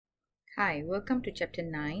Hi, welcome to Chapter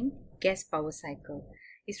 9, Gas Power Cycle.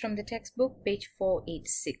 It's from the textbook, page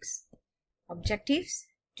 486. Objectives: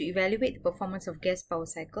 to evaluate the performance of gas power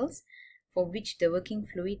cycles for which the working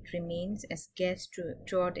fluid remains as gas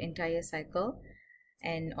throughout the entire cycle.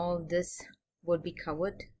 And all this will be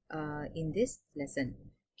covered in this lesson.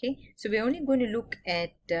 Okay, so we're only going to look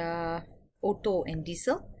at auto and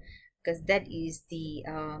diesel because that is the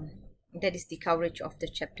coverage of the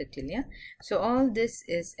chapter till here. So all this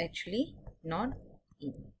is actually not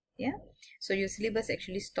in, yeah. So your syllabus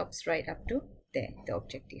actually stops right up to there, the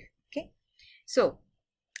objective. Okay, so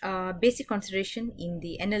basic consideration in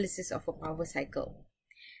the analysis of a power cycle.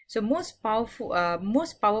 So most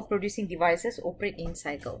power producing devices operate in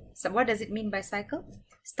cycle. So what does it mean by cycle?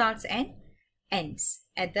 Starts and ends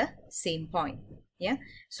at the same point. Yeah.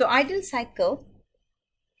 So ideal cycle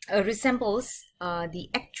resembles the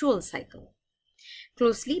actual cycle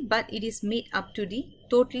closely, but it is made up to the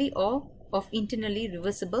totally or of internally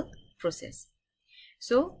reversible process.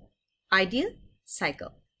 So ideal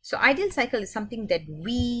cycle. So ideal cycle is something that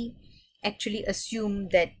we actually assume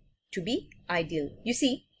that to be ideal. You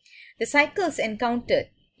see, the cycles encountered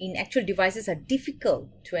in actual devices are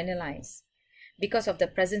difficult to analyze because of the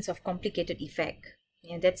presence of complicated effect.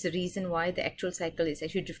 And that's the reason why the actual cycle is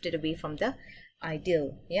actually drifted away from the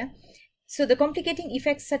ideal. Yeah. So the complicating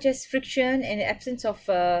effects such as friction and absence of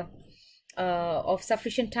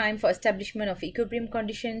sufficient time for establishment of equilibrium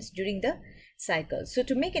conditions during the cycle. So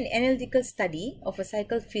to make an analytical study of a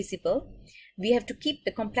cycle feasible, we have to keep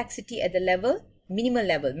the complexity at the level, minimal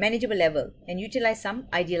level, manageable level, and utilize some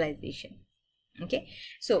idealization. Okay.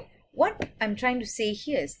 So what I'm trying to say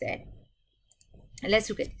here is that, let's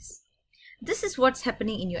look at this. This is what's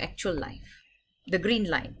happening in your actual life. The green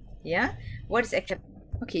line. Yeah. What is actual?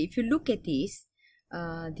 Okay. If you look at this,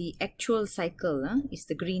 the actual cycle is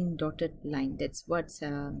the green dotted line. That's what's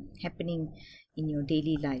happening in your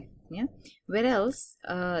daily life. Yeah. Whereas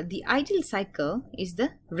the ideal cycle is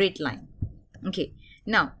the red line. Okay.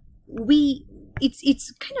 Now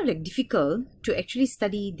it's kind of like difficult to actually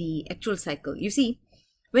study the actual cycle. You see,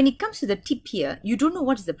 when it comes to the tip here, you don't know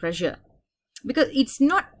what is the pressure. Because it's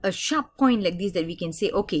not a sharp point like this that we can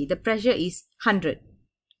say, okay, the pressure is 100.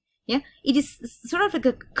 Yeah, it is sort of like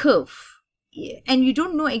a curve. And you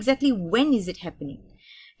don't know exactly when is it happening.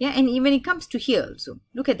 Yeah, and when it comes to here also,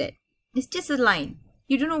 look at that. It's just a line.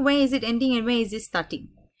 You don't know where is it ending and where is it starting.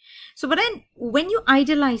 So, but then when you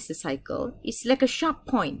idealize the cycle, it's like a sharp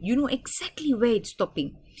point. You know exactly where it's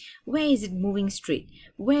stopping. Where is it moving straight?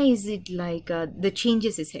 Where is it like the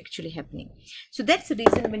changes is actually happening? So that's the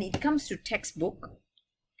reason when it comes to textbook,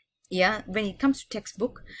 yeah, when it comes to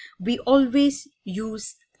textbook, we always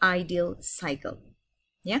use ideal cycle.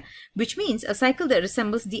 Yeah, which means a cycle that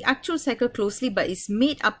resembles the actual cycle closely but is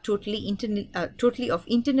made up totally of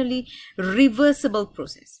internally reversible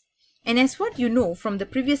process. And as what you know from the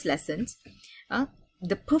previous lessons,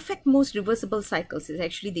 the perfect most reversible cycles is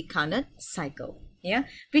actually the Carnot cycle, yeah,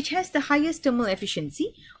 which has the highest thermal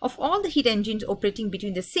efficiency of all the heat engines operating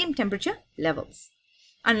between the same temperature levels.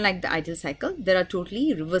 Unlike the ideal cycle, they are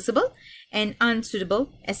totally reversible and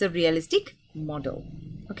unsuitable as a realistic model.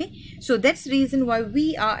 Okay, so that's the reason why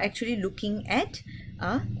we are actually looking at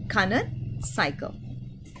a Carnot cycle.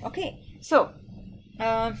 Okay, so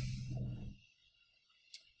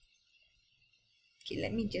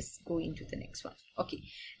let me just go into the next one. Okay,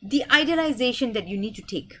 the idealization that you need to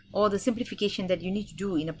take, or the simplification that you need to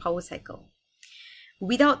do in a power cycle.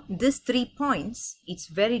 Without these 3 points, it's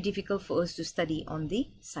very difficult for us to study on the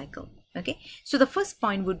cycle. Okay, so the first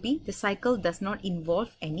point would be the cycle does not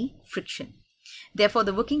involve any friction. Therefore,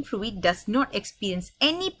 the working fluid does not experience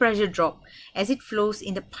any pressure drop as it flows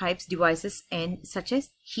in the pipes, devices, and such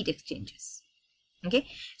as heat exchangers. Okay,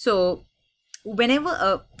 so whenever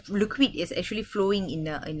a liquid is actually flowing in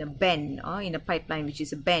a bend or in a pipeline, which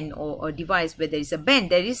is a bend, or a device where there is a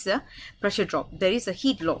bend, there is a pressure drop, there is a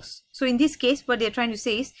heat loss. So in this case, what they're trying to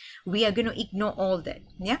say is we are going to ignore all that.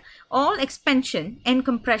 Yeah, all expansion and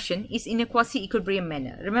compression is in a quasi-equilibrium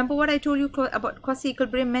manner. Remember what I told you about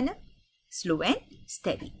quasi-equilibrium manner? Slow and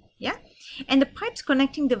steady. Yeah, and the pipes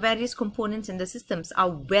connecting the various components in the systems are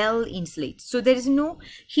well insulated, so there is no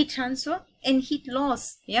heat transfer and heat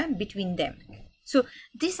loss, yeah, between them. So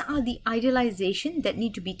these are the idealization that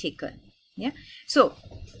need to be taken. Yeah, so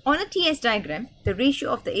on a TS diagram, the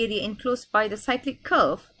ratio of the area enclosed by the cyclic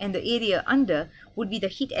curve and the area under would be the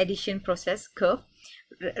heat addition process curve,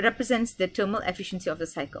 represents the thermal efficiency of the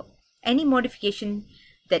cycle. Any modification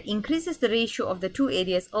that increases the ratio of the two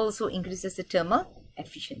areas also increases the thermal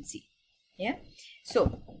efficiency. Yeah,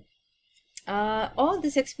 so all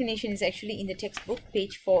this explanation is actually in the textbook,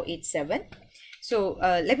 page 487. So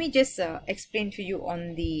let me just explain to you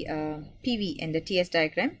on the PV and the TS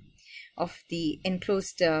diagram of the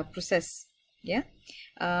enclosed process. Yeah,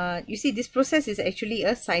 you see this process is actually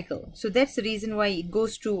a cycle, so that's the reason why it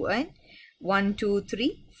goes through an 1 2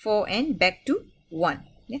 3 4 and back to 1.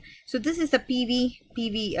 Yeah, so this is the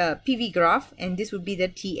PV graph, and this would be the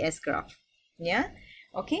TS graph. Yeah,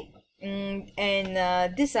 okay.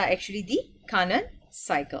 And these are actually the Carnot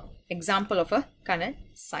cycle, example of a Carnot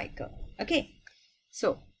cycle. Okay,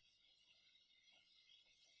 so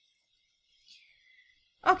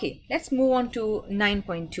okay, let's move on to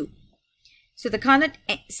 9.2. So the Carnot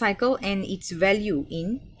cycle and its value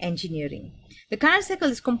in engineering. The Carnot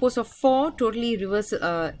cycle is composed of 4 totally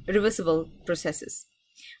reversible processes.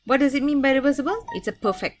 What does it mean by reversible? It's a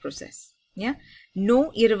perfect process. Yeah,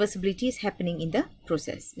 no irreversibility is happening in the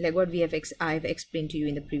process, like what I've explained to you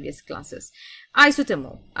in the previous classes.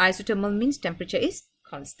 Isothermal means temperature is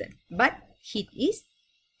constant, but heat is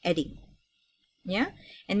adding. Yeah,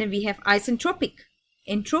 and then we have isentropic.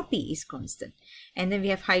 Entropy is constant, and then we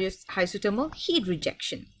have isothermal heat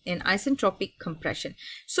rejection and isentropic compression.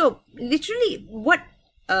 So literally what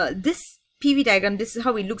this PV diagram, this is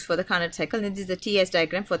how it looks for the Carnot cycle, and this is the TS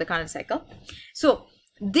diagram for the Carnot cycle. So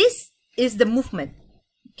this is the movement.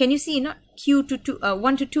 Can you see, Q to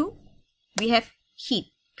 1 to 2 we have heat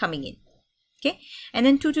coming in, okay, and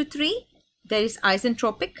then 2 to 3 there is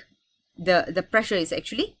isentropic, the pressure is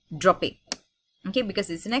actually dropping, okay, because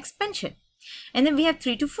it's an expansion. And then we have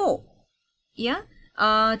 3 to 4. Yeah,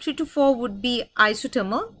 3 to 4 would be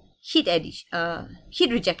isothermal heat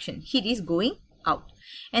rejection. Heat is going out.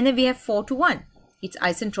 And then we have 4 to 1. It's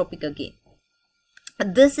isentropic again.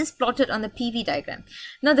 This is plotted on the PV diagram.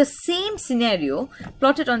 Now the same scenario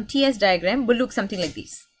plotted on TS diagram will look something like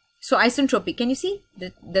this. So isentropic, can you see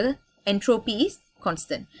the entropy is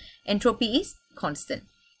constant. Entropy is constant.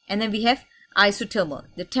 And then we have isothermal,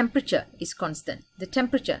 the temperature is constant. The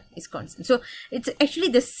temperature is constant. So it's actually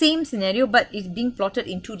the same scenario, but it's being plotted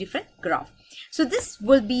in 2 different graphs. So this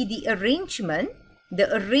will be the arrangement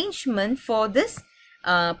for this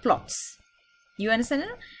plots. You understand?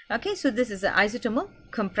 Okay, so this is an isothermal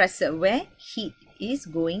compressor where heat is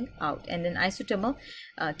going out, and then isothermal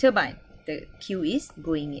turbine, the Q is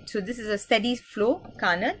going in. So this is a steady flow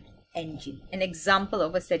Carnot engine, an example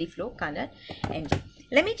of a steady flow Carnot engine.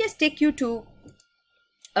 Let me just take you to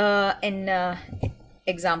an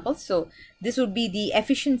example. So this would be the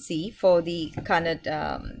efficiency for the Carnot,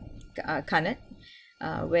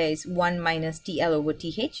 where is 1 minus TL over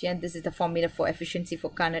TH. Yeah, this is the formula for efficiency for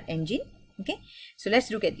Carnot engine. Okay, so let's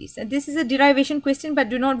look at this. And this is a derivation question, but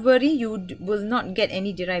do not worry, you will not get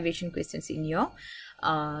any derivation questions in your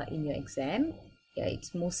exam. Yeah,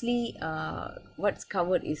 it's mostly what's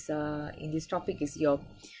covered is in this topic is your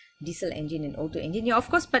diesel engine and auto engine. Yeah, of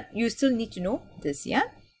course, but you still need to know this. Yeah.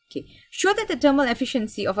 Okay. Show that the thermal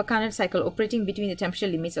efficiency of a Carnot cycle operating between the temperature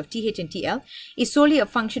limits of TH and TL is solely a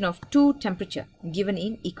function of 2 temperature given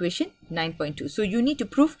in equation 9.2. So you need to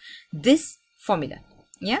prove this formula.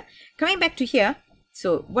 Yeah. Coming back to here.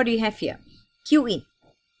 So what do you have here? Q in.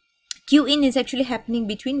 Q in is actually happening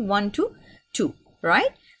between 1 to 2,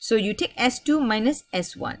 right? So you take S2 minus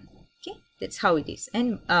S1. Okay. That's how it is.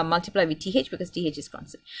 And multiply with TH because TH is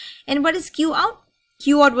constant. And what is Q out?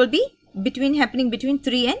 Q out will be happening between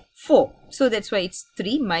 3 and 4. So that's why it's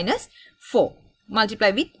 3 minus 4.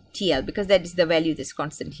 Multiply with TL because that is the value that's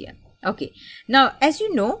constant here. Okay. Now, as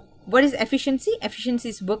you know, what is efficiency? Efficiency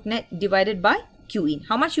is work net divided by Q in.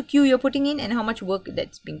 How much Q you're putting in and how much work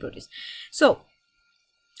that's being produced. So,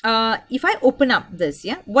 if I open up this,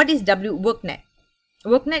 yeah, what is W work net?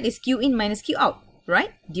 Work net is Q in minus Q out,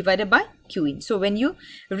 right? Divided by Q in. So, when you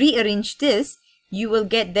rearrange this, you will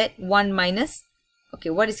get that 1 minus, okay,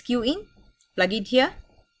 what is Q in? Plug it here.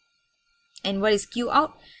 And what is Q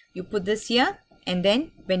out? You put this here. And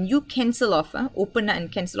then when you cancel off, open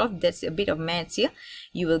and cancel off, that's a bit of maths here.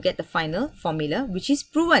 You will get the final formula, which is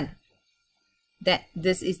proven that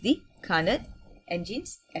this is the Carnot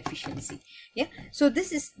engine's efficiency. Yeah. So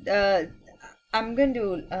this is I'm going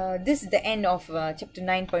to this is the end of chapter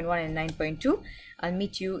 9.1 and 9.2. I'll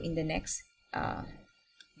meet you in the next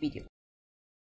video.